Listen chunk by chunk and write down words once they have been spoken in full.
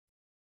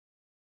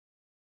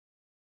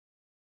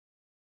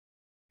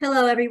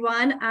Hello,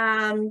 everyone.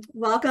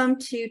 Welcome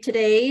to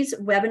today's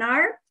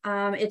webinar.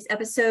 It's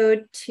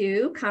episode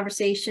 2,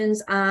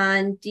 Conversations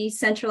on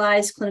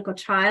Decentralized Clinical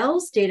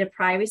Trials, Data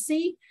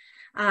Privacy.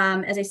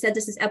 As I said,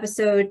 this is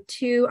episode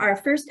 2. Our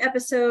first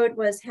episode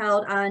was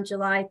held on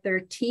July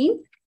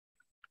 13th.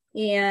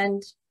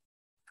 And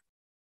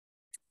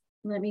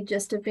let me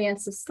just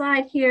advance the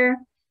slide here.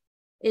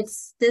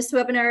 This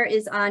webinar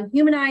is on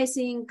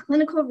humanizing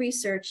clinical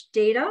research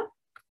data.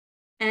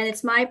 And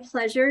it's my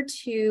pleasure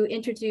to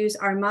introduce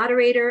our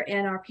moderator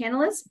and our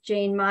panelists,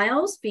 Jane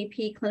Myles,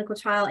 VP Clinical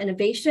Trial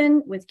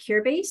Innovation with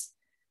Curebase,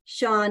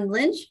 Sean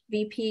Lynch,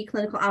 VP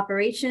Clinical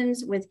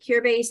Operations with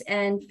Curebase,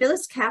 and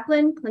Phyllis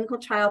Kaplan, Clinical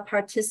Trial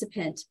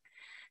Participant.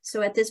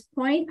 So at this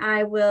point,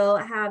 I will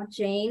have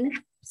Jane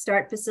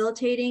start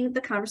facilitating the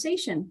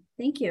conversation.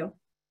 Thank you.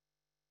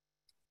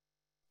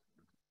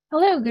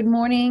 Hello, good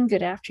morning,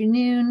 good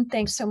afternoon.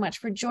 Thanks so much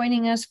for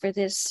joining us for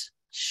this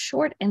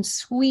short and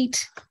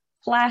sweet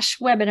flash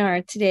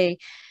webinar today.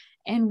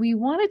 And we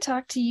want to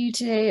talk to you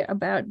today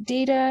about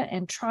data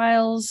and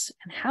trials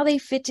and how they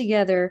fit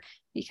together,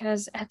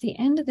 because at the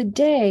end of the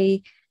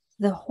day,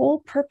 the whole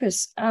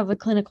purpose of a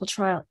clinical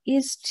trial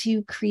is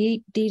to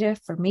create data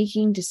for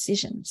making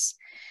decisions.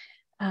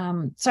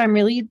 So I'm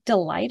really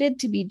delighted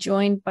to be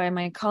joined by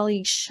my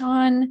colleague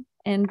Sean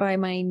and by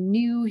my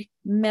new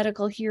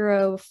medical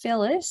hero,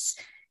 Phyllis.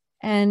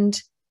 And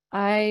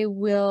I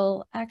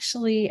will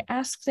actually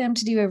ask them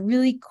to do a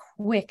really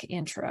quick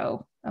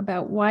intro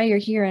about why you're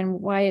here and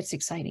why it's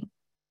exciting.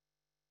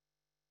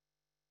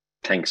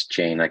 Thanks,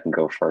 Jane. I can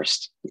go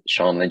first.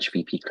 Sean Lynch,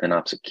 VP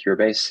ClinOps at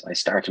Curebase. I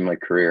started my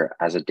career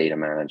as a data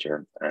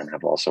manager and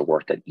have also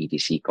worked at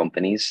EDC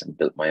companies and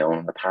built my own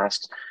in the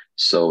past.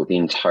 So the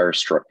entire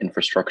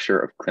infrastructure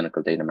of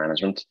clinical data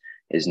management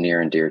is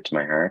near and dear to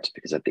my heart,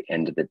 because at the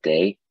end of the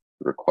day,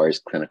 it requires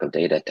clinical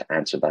data to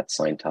answer that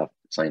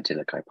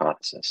scientific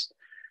hypothesis.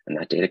 And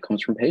that data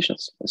comes from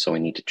patients. And so we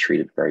need to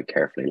treat it very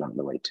carefully along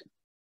the way too.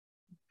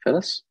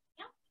 Phyllis?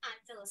 Yeah, I'm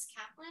Phyllis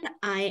Kaplan.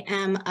 I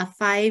am a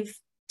 5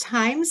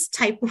 times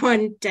type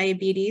 1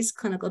 diabetes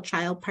clinical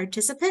trial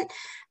participant,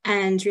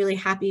 and really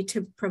happy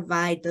to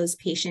provide those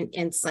patient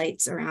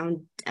insights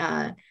around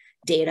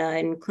data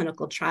and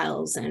clinical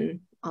trials and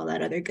all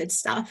that other good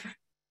stuff.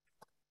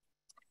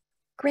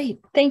 Great,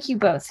 thank you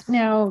both.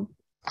 Now,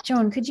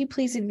 Joan, could you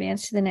please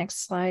advance to the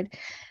next slide?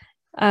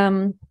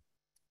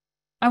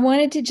 I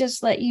wanted to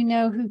just let you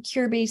know who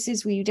Curebase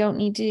is. We don't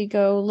need to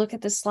go look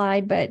at the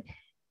slide, but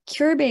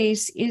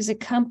Curebase is a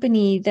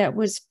company that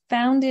was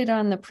founded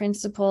on the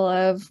principle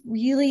of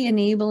really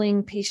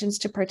enabling patients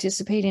to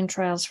participate in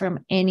trials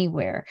from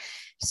anywhere.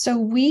 So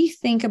we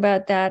think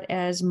about that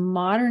as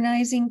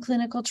modernizing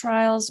clinical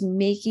trials,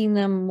 making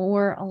them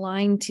more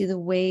aligned to the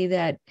way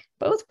that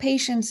both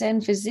patients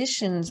and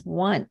physicians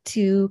want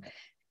to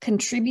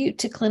contribute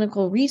to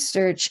clinical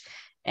research,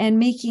 and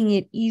making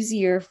it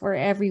easier for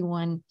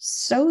everyone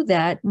so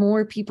that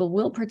more people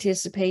will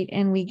participate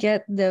and we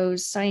get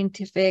those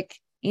scientific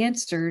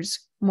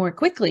answers more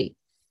quickly.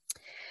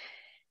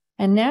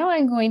 And now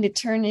I'm going to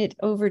turn it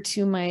over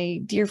to my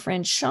dear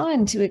friend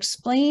Sean to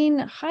explain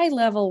high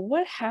level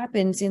what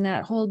happens in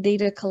that whole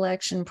data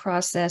collection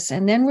process.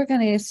 And then we're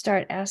going to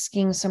start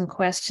asking some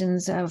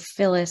questions of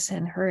Phyllis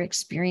and her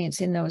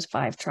experience in those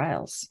 5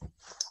 trials.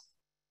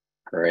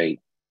 Great.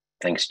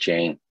 Thanks,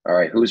 Jane. All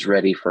right, who's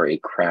ready for a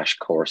crash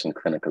course in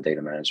clinical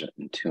data management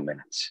in 2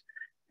 minutes?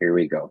 Here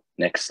we go.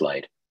 Next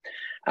slide.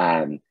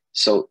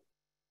 So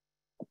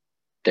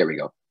there we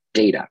go.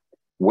 Data.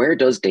 Where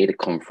does data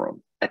come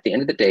from? At the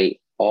end of the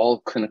day, all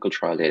clinical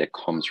trial data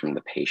comes from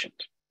the patient,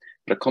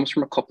 but it comes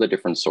from a couple of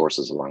different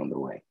sources along the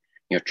way.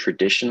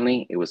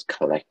 Traditionally, it was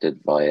collected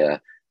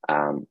via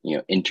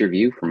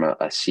interview from a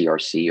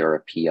CRC or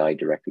a PI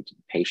directly to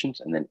the patient,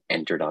 and then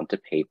entered onto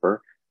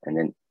paper, and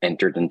then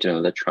entered into an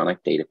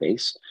electronic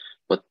database.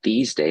 But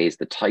these days,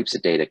 the types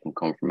of data can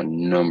come from a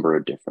number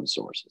of different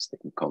sources. They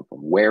can come from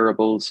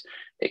wearables,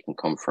 it can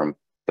come from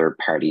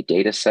third-party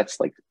data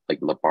sets like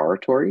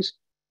laboratories,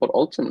 but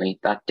ultimately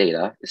that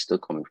data is still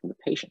coming from the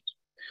patient.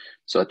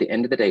 So at the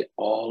end of the day,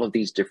 all of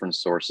these different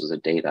sources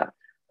of data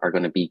are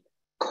going to be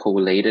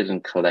collated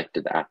and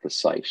collected at the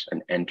site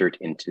and entered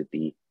into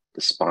the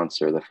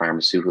sponsor, the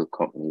pharmaceutical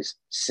company's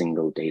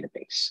single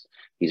database.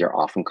 These are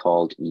often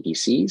called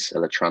EDCs,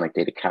 electronic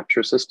data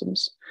capture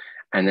systems.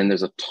 And then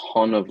there's a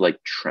ton of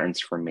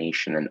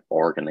transformation and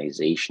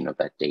organization of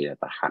that data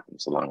that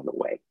happens along the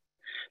way.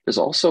 There's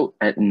also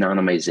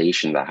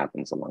anonymization that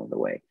happens along the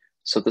way.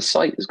 So the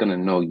site is going to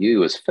know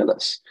you as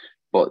Phyllis,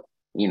 but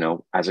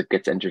as it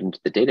gets entered into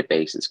the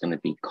database, it's going to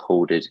be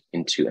coded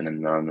into an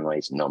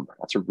anonymized number.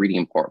 That's a really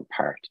important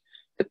part.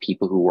 The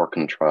people who work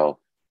in the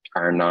trial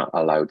are not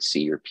allowed to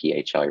see your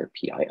PHI or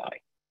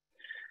PII.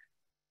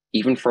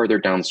 Even further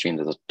downstream,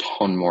 there's a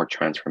ton more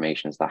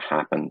transformations that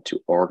happen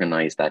to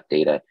organize that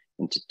data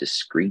into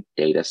discrete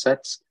data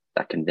sets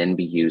that can then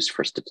be used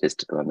for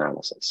statistical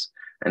analysis.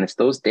 And it's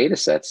those data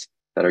sets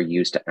that are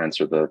used to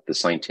answer the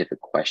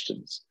scientific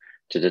questions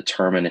to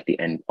determine if the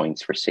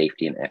endpoints for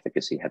safety and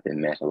efficacy have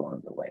been met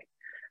along the way.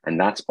 And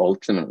that's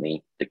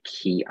ultimately the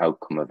key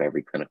outcome of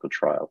every clinical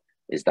trial,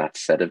 is that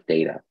set of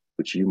data,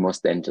 which you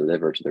must then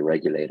deliver to the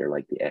regulator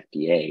like the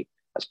FDA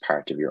as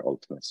part of your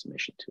ultimate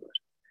submission to it.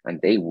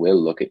 And they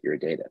will look at your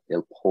data.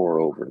 They'll pore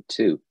over it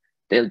too.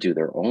 They'll do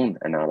their own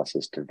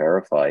analysis to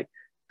verify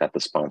that the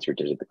sponsor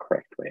did it the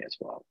correct way as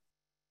well.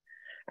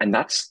 And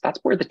that's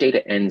where the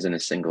data ends in a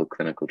single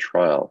clinical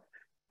trial,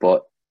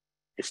 but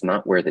it's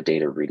not where the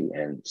data really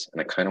ends.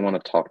 And I kind of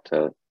want to talk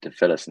to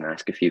Phyllis and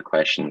ask a few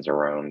questions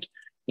around,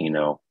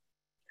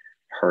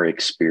 her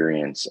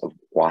experience of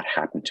what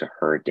happened to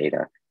her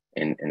data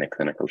in a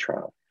clinical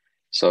trial.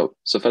 So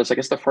Phyllis, I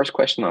guess the first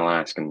question I'll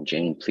ask, and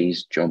Jane,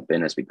 please jump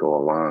in as we go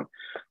along.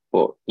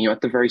 But,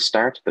 at the very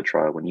start of the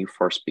trial, when you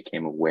first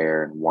became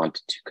aware and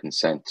wanted to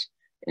consent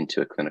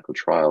into a clinical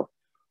trial,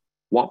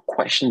 what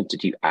questions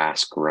did you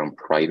ask around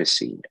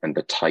privacy and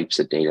the types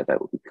of data that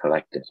would be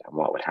collected and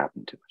what would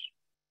happen to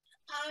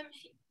it?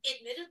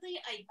 Admittedly,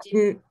 I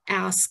didn't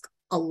ask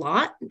a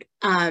lot,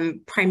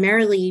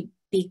 primarily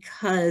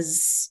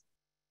because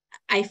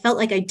I felt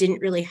like I didn't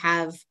really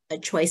have a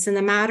choice in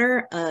the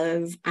matter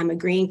of I'm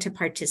agreeing to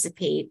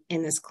participate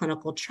in this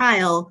clinical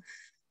trial.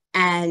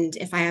 And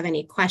if I have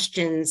any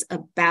questions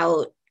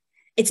about,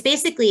 it's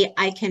basically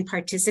I can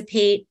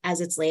participate as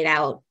it's laid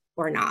out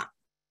or not.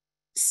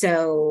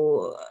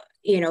 So,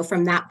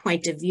 from that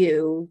point of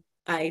view,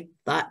 I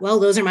thought, well,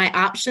 those are my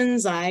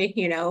options. I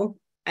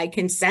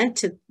consent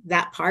to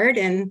that part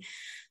and,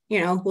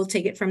 we'll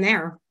take it from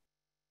there.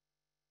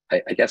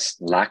 I guess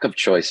lack of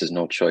choice is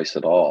no choice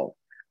at all.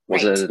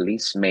 Was Right. it at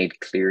least made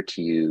clear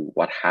to you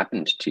what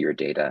happened to your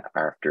data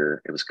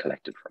after it was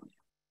collected from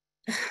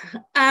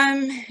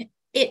you?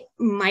 It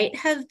might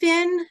have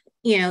been,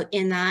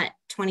 in that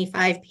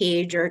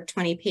 25-page or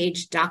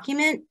 20-page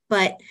document,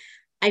 but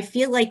I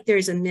feel like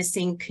there's a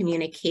missing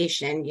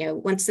communication.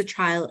 Once the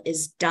trial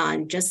is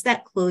done, just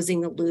that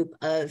closing the loop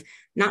of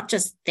not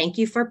just thank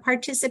you for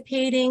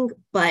participating,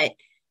 but,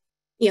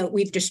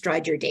 we've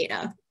destroyed your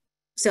data.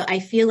 So I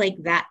feel like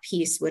that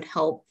piece would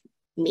help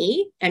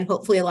me, and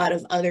hopefully a lot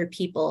of other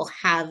people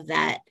have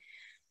that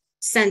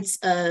sense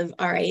of,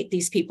 all right,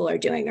 these people are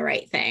doing the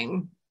right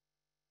thing.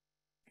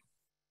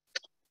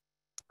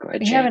 Go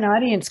ahead, We Jane. have an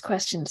audience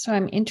question, so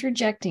I'm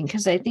interjecting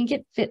because I think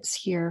it fits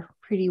here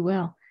pretty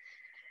well.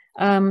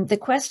 The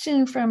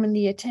question from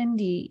the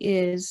attendee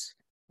is,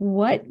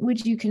 what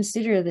would you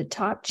consider the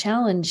top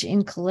challenge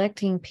in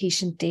collecting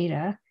patient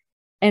data,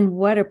 and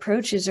what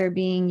approaches are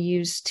being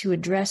used to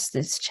address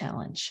this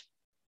challenge?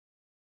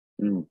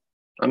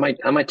 I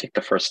might take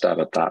the first stab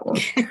at that one.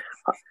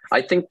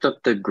 I think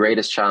that the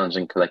greatest challenge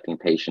in collecting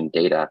patient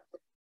data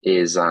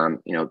is,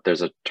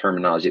 there's a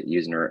terminology that we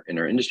use in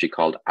our industry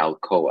called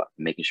ALCOA,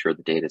 making sure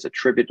the data is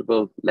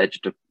attributable,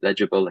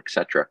 legible,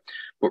 etc.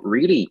 But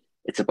really,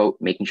 it's about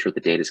making sure the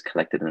data is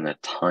collected in a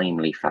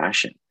timely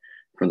fashion.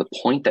 From the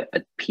point that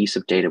a piece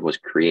of data was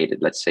created,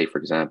 let's say, for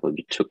example,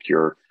 you took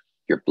your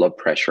blood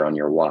pressure on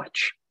your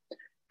watch.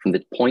 From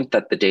the point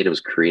that the data was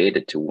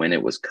created to when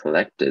it was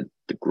collected,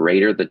 the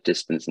greater the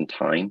distance in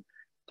time,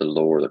 the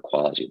lower the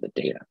quality of the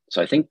data.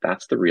 So I think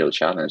that's the real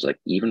challenge. Like,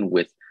 even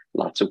with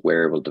lots of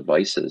wearable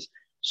devices,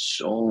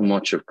 so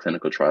much of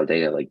clinical trial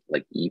data,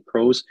 like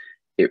ePros,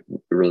 it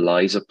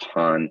relies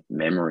upon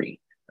memory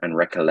and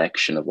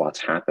recollection of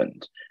what's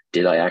happened.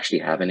 Did I actually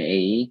have an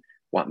AE?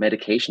 What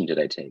medication did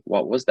I take?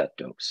 What was that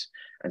dose?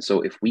 And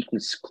so if we can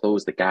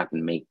close the gap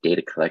and make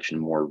data collection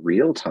more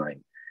real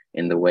time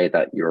in the way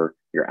that your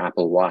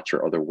Apple Watch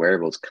or other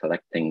wearables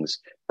collect things,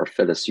 or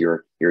Phyllis,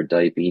 your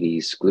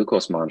diabetes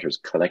glucose monitors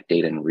collect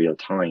data in real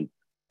time,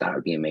 that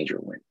would be a major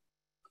win.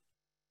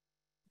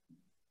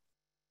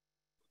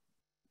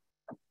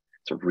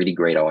 It's a really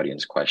great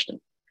audience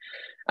question.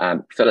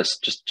 Phyllis,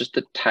 just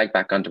to tag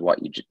back onto what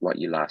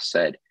you last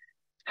said,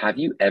 have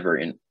you ever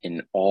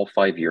in all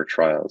 5 year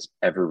trials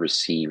ever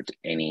received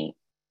any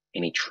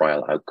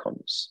trial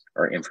outcomes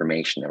or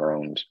information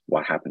around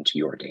what happened to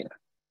your data?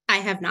 I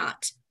have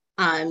not,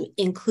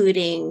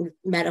 including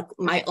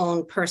my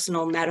own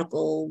personal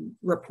medical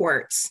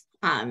reports.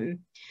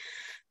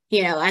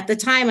 At the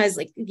time I was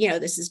like,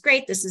 this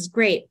is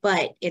great,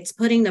 but it's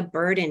putting the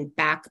burden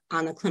back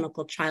on the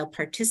clinical trial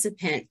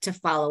participant to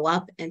follow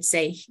up and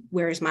say,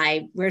 where's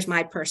my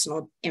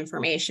personal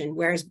information?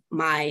 Where's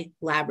my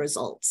lab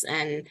results?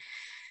 And,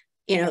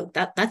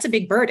 that's a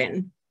big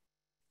burden.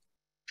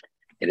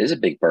 It is a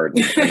big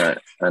burden.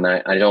 and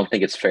I don't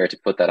think it's fair to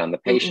put that on the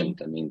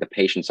patient. I mean, the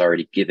patient's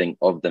already giving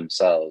of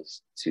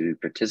themselves to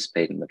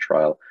participate in the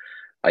trial.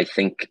 I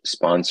think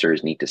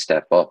sponsors need to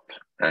step up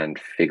and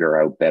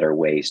figure out better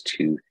ways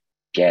to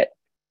get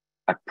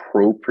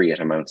appropriate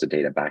amounts of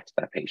data back to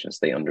that patient so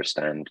they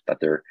understand that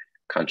their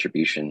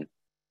contribution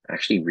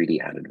actually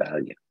really added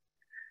value.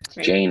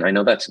 Right. Jane, I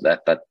know that's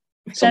a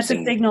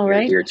signal,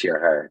 right? Dear to your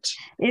heart.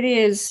 It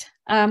is.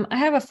 I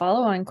have a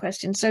follow-on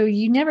question. So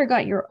you never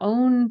got your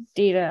own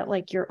data,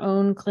 like your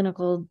own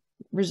clinical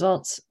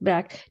results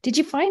back. Did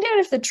you find out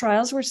if the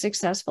trials were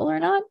successful or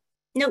not?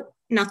 Nope,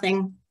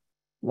 nothing.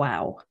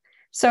 Wow.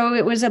 So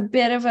it was a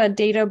bit of a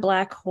data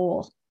black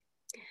hole.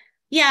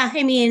 Yeah,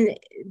 I mean,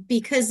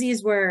 because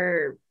these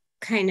were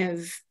kind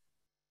of,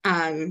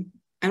 I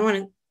don't want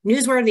to,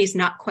 newsworthy is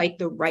not quite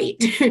the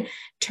right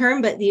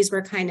term, but these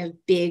were kind of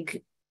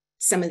big,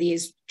 some of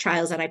these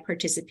trials that I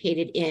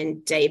participated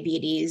in,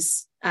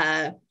 diabetes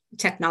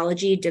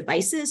technology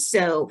devices.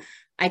 So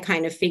I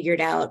kind of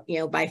figured out, you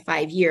know, by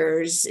 5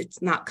 years,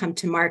 it's not come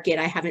to market.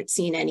 I haven't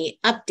seen any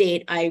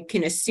update. I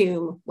can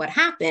assume what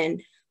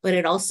happened, but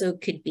it also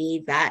could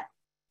be that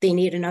they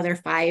need another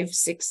 5,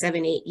 6,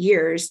 7, 8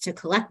 years to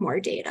collect more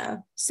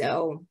data.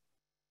 So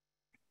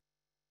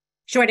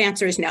short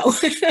answer is no.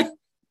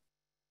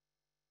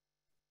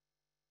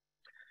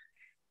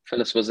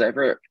 Phyllis, was it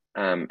ever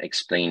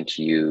explained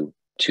to you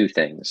two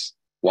things?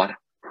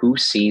 Who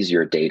sees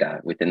your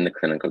data within the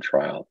clinical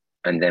trial,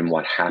 and then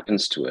what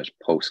happens to it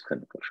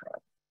post-clinical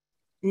trial?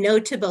 No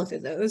to both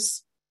of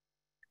those.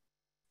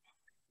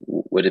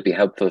 Would it be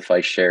helpful if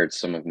I shared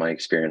some of my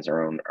experience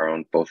around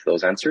both of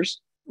those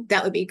answers?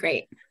 That would be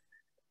great.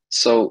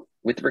 So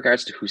with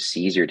regards to who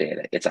sees your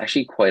data, it's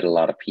actually quite a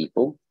lot of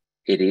people.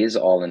 It is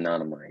all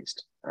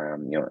anonymized.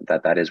 You know,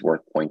 that is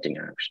worth pointing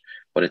out,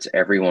 but it's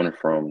everyone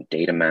from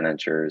data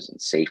managers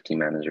and safety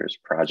managers,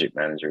 project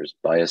managers,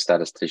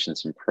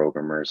 biostatisticians and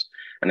programmers.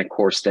 And of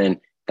course, then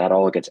that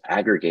all gets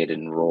aggregated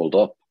and rolled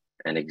up,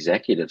 and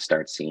executives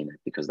start seeing it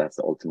because that's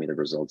ultimately the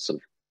results of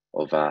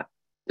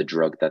the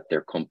drug that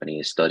their company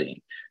is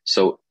studying.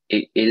 So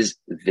it is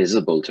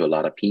visible to a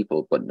lot of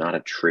people, but not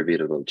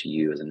attributable to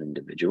you as an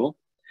individual.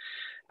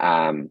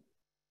 Then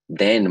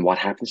what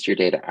happens to your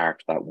data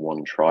after that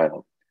one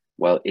trial?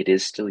 Well, it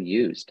is still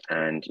used.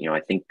 And, you know, I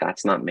think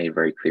that's not made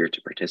very clear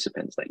to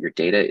participants, that your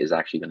data is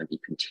actually going to be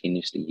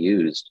continuously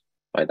used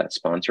by that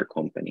sponsor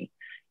company.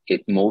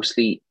 It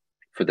mostly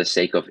for the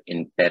sake of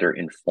better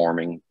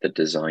informing the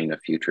design of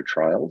future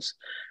trials.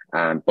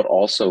 But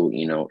also,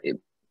 you know,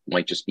 it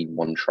might just be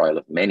one trial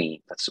of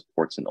many that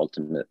supports an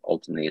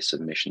ultimately a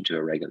submission to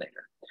a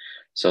regulator.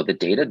 So the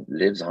data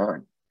lives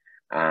on.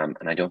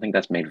 And I don't think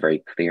that's made very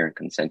clear in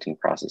consenting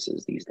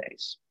processes these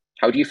days.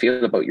 How do you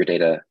feel about your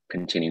data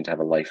continuing to have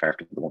a life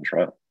after the one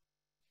trial?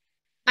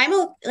 I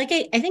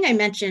think I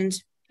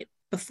mentioned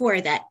before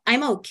that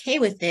I'm okay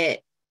with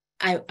it.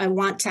 I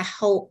want to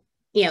help,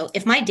 you know,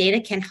 if my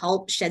data can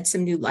help shed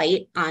some new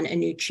light on a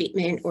new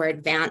treatment or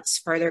advance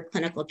further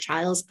clinical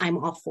trials, I'm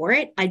all for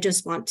it. I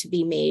just want to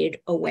be made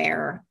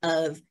aware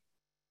of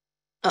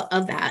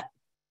that.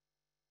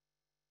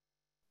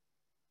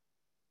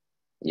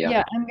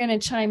 Yeah, I'm going to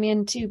chime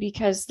in too,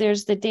 because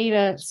there's the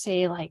data,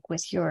 say, like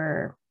with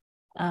your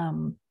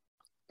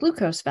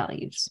glucose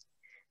values.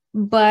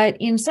 But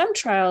in some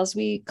trials,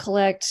 we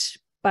collect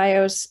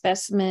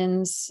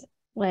biospecimens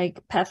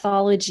like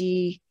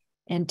pathology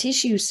and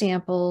tissue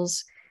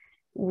samples,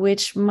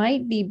 which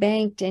might be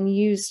banked and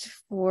used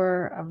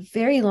for a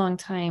very long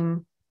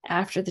time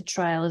after the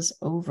trial is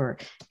over.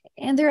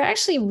 And they're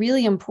actually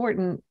really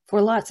important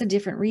for lots of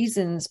different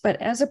reasons.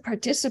 But as a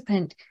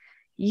participant,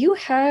 you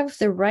have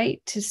the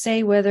right to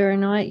say whether or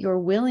not you're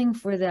willing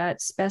for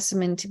that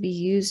specimen to be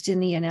used in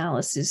the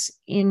analysis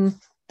in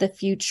the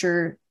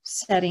future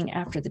setting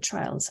after the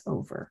trial is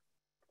over.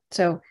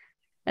 So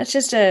that's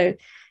just a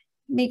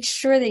make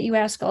sure that you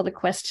ask all the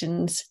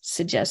questions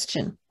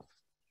suggestion.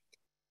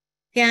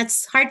 Yeah,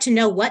 it's hard to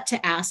know what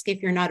to ask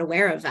if you're not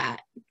aware of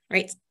that,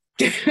 right?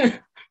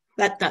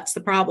 That's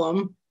the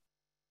problem.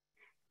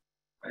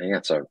 I think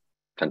that's a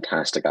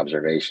fantastic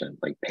observation.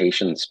 Like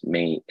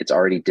it's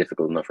already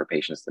difficult enough for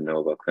patients to know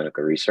about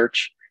clinical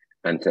research,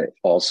 and to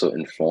also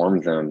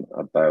inform them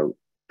about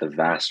the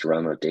vast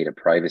realm of data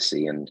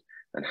privacy and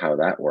how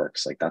that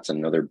works. Like that's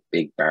another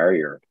big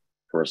barrier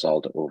for us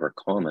all to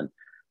overcome. And,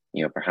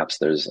 you know, perhaps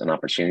there's an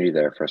opportunity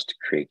there for us to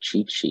create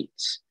cheat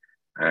sheets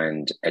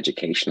and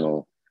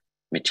educational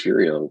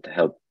material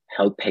to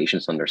help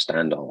patients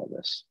understand all of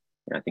this.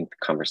 And I think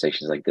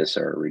conversations like this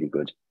are a really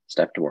good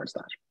step towards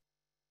that.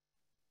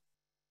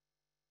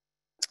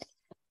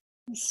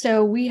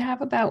 So we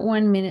have about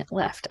 1 minute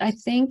left. I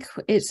think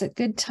it's a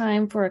good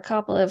time for a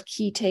couple of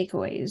key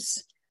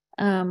takeaways.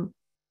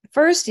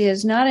 First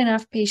is not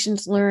enough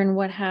patients learn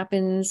what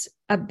happens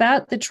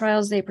about the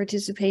trials they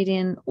participate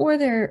in or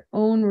their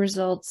own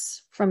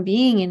results from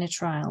being in a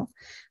trial.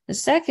 The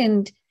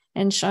second,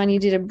 and Sean, you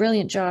did a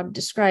brilliant job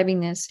describing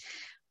this,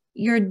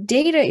 your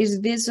data is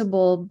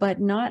visible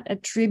but not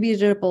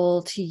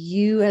attributable to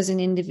you as an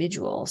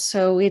individual.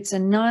 So it's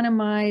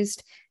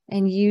anonymized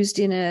and used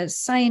in a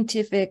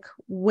scientific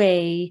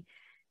way.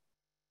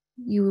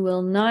 You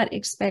will not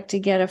expect to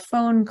get a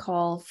phone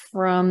call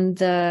from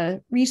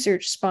the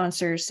research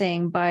sponsor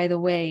saying, by the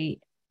way,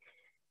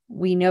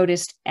 we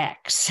noticed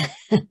X.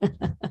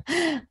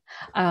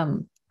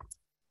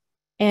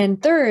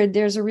 And third,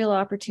 there's a real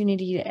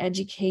opportunity to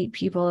educate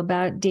people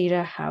about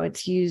data, how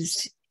it's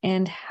used,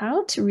 and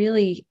how to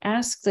really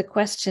ask the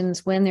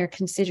questions when they're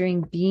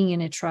considering being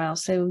in a trial,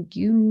 so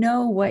you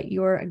know what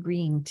you're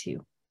agreeing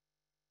to.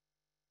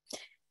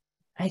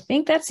 I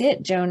think that's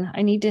it, Joan.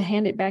 I need to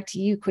hand it back to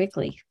you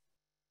quickly.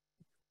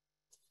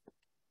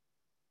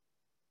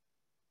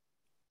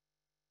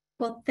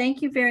 Well,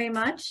 thank you very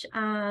much.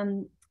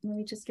 let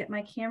me just get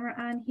my camera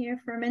on here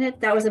for a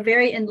minute. That was a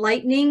very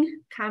enlightening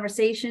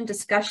conversation,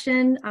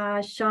 discussion,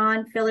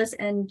 Sean, Phyllis,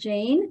 and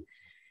Jane.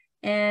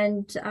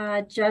 And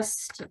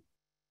just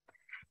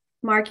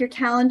mark your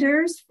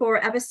calendars for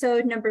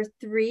episode number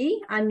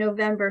 3 on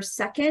November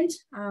 2nd,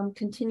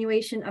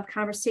 continuation of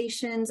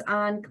conversations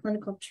on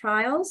clinical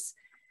trials.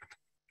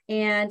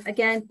 And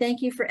again,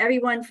 thank you for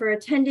everyone for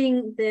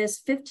attending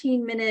this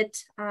 15-minute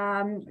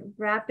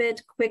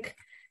rapid, quick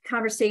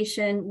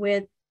conversation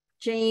with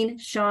Jane,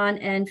 Sean,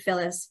 and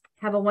Phyllis.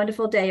 Have a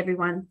wonderful day,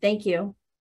 everyone. Thank you.